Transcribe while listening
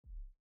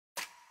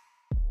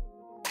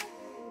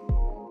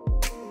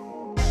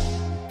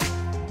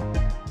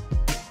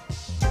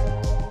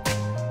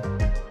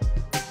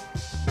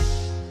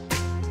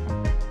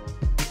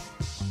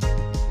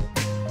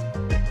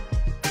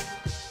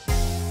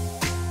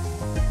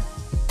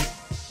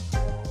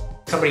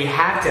somebody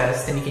hacked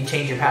us, then you can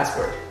change your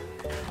password.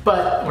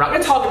 But we're not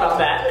gonna talk about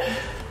that.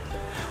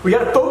 We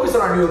gotta focus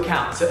on our new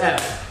account. So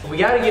Ev, we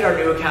gotta get our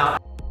new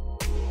account.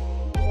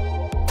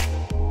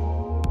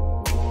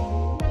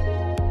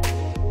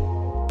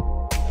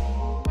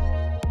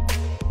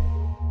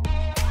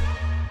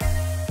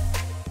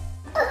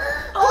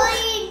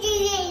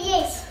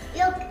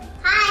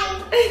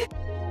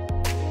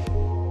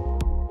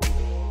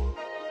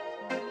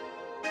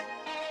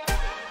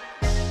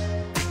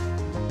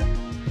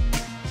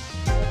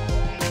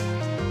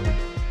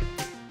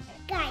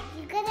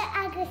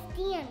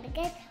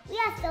 Because we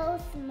are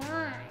so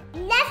smart.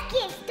 Let's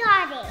get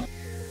started.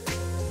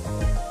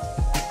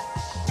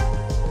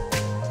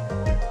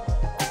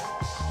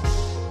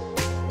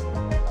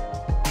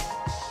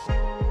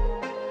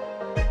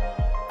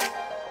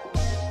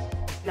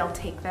 They'll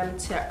take them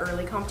to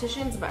early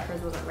competitions, but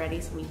hers wasn't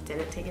ready, so we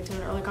didn't take it to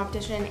an early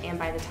competition, and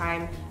by the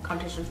time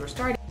competitions were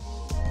starting,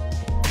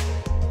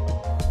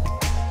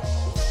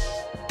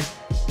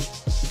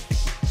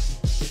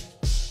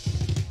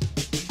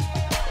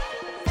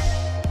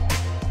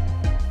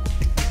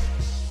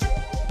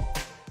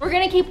 we're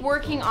gonna keep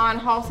working on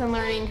Halson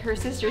learning her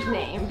sister's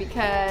name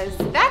because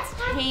that's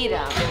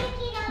Tatum,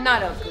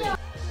 not Oakley.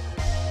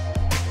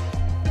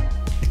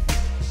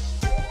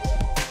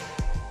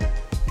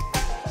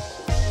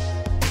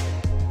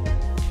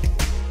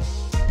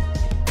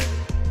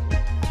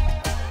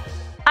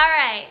 All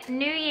right,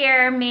 new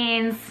year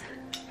means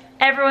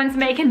everyone's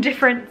making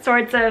different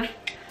sorts of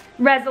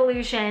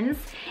resolutions,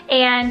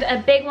 and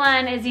a big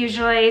one is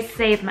usually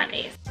save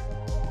money.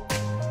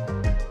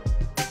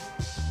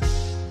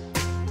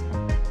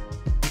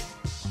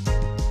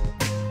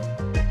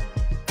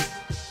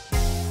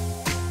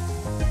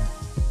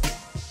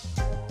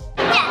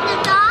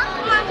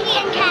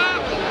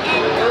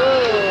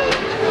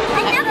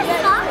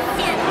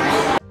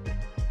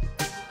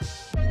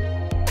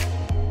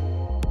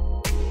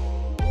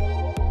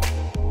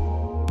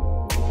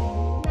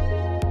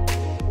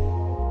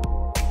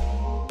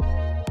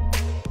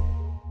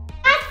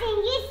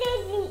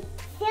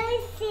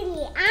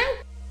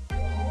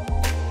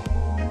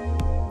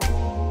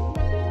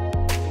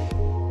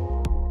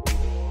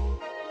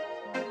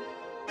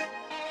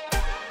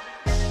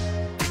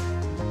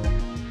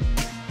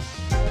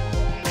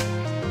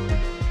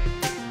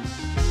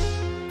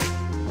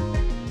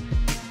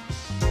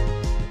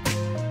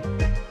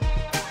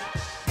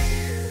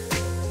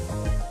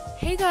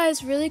 Hey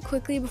guys, really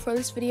quickly before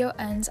this video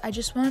ends, I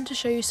just wanted to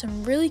show you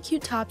some really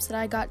cute tops that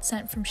I got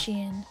sent from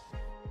Shein.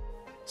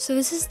 So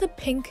this is the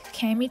pink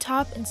cami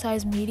top in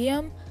size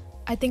medium.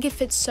 I think it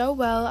fits so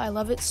well, I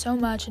love it so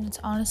much, and it's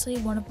honestly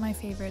one of my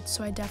favorites,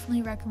 so I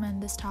definitely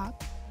recommend this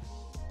top.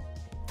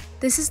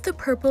 This is the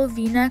purple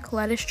v-neck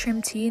lettuce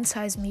trim tee in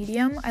size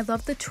medium. I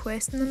love the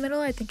twist in the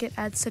middle, I think it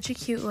adds such a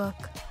cute look.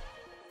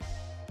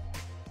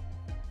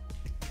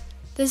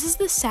 This is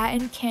the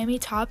satin cami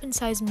top in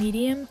size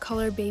medium,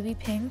 color baby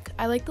pink.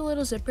 I like the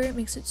little zipper, it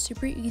makes it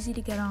super easy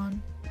to get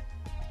on.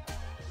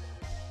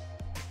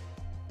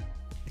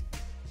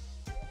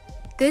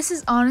 This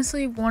is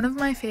honestly one of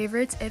my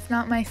favorites, if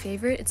not my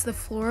favorite. It's the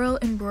floral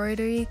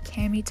embroidery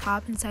cami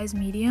top in size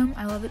medium.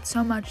 I love it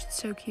so much,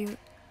 it's so cute.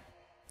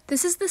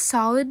 This is the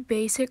solid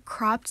basic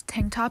cropped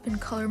tank top in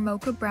color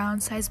mocha brown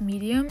size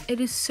medium.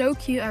 It is so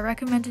cute, I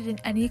recommend it in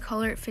any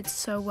color, it fits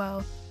so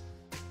well.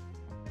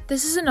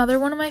 This is another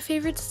one of my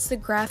favorites. It's the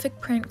graphic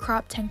print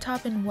crop tank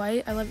top in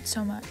white. I love it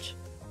so much.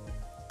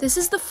 This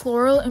is the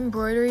floral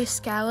embroidery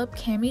scallop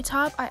cami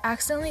top. I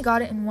accidentally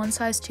got it in one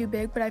size too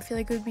big, but I feel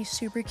like it would be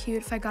super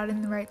cute if I got it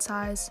in the right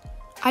size.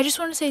 I just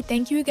want to say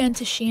thank you again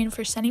to Shein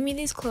for sending me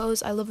these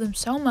clothes. I love them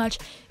so much.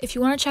 If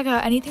you want to check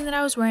out anything that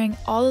I was wearing,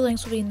 all the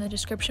links will be in the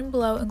description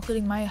below,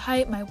 including my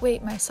height, my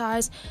weight, my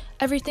size,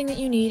 everything that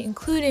you need,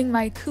 including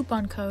my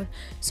coupon code.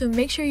 So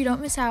make sure you don't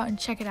miss out and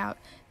check it out.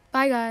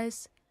 Bye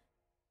guys!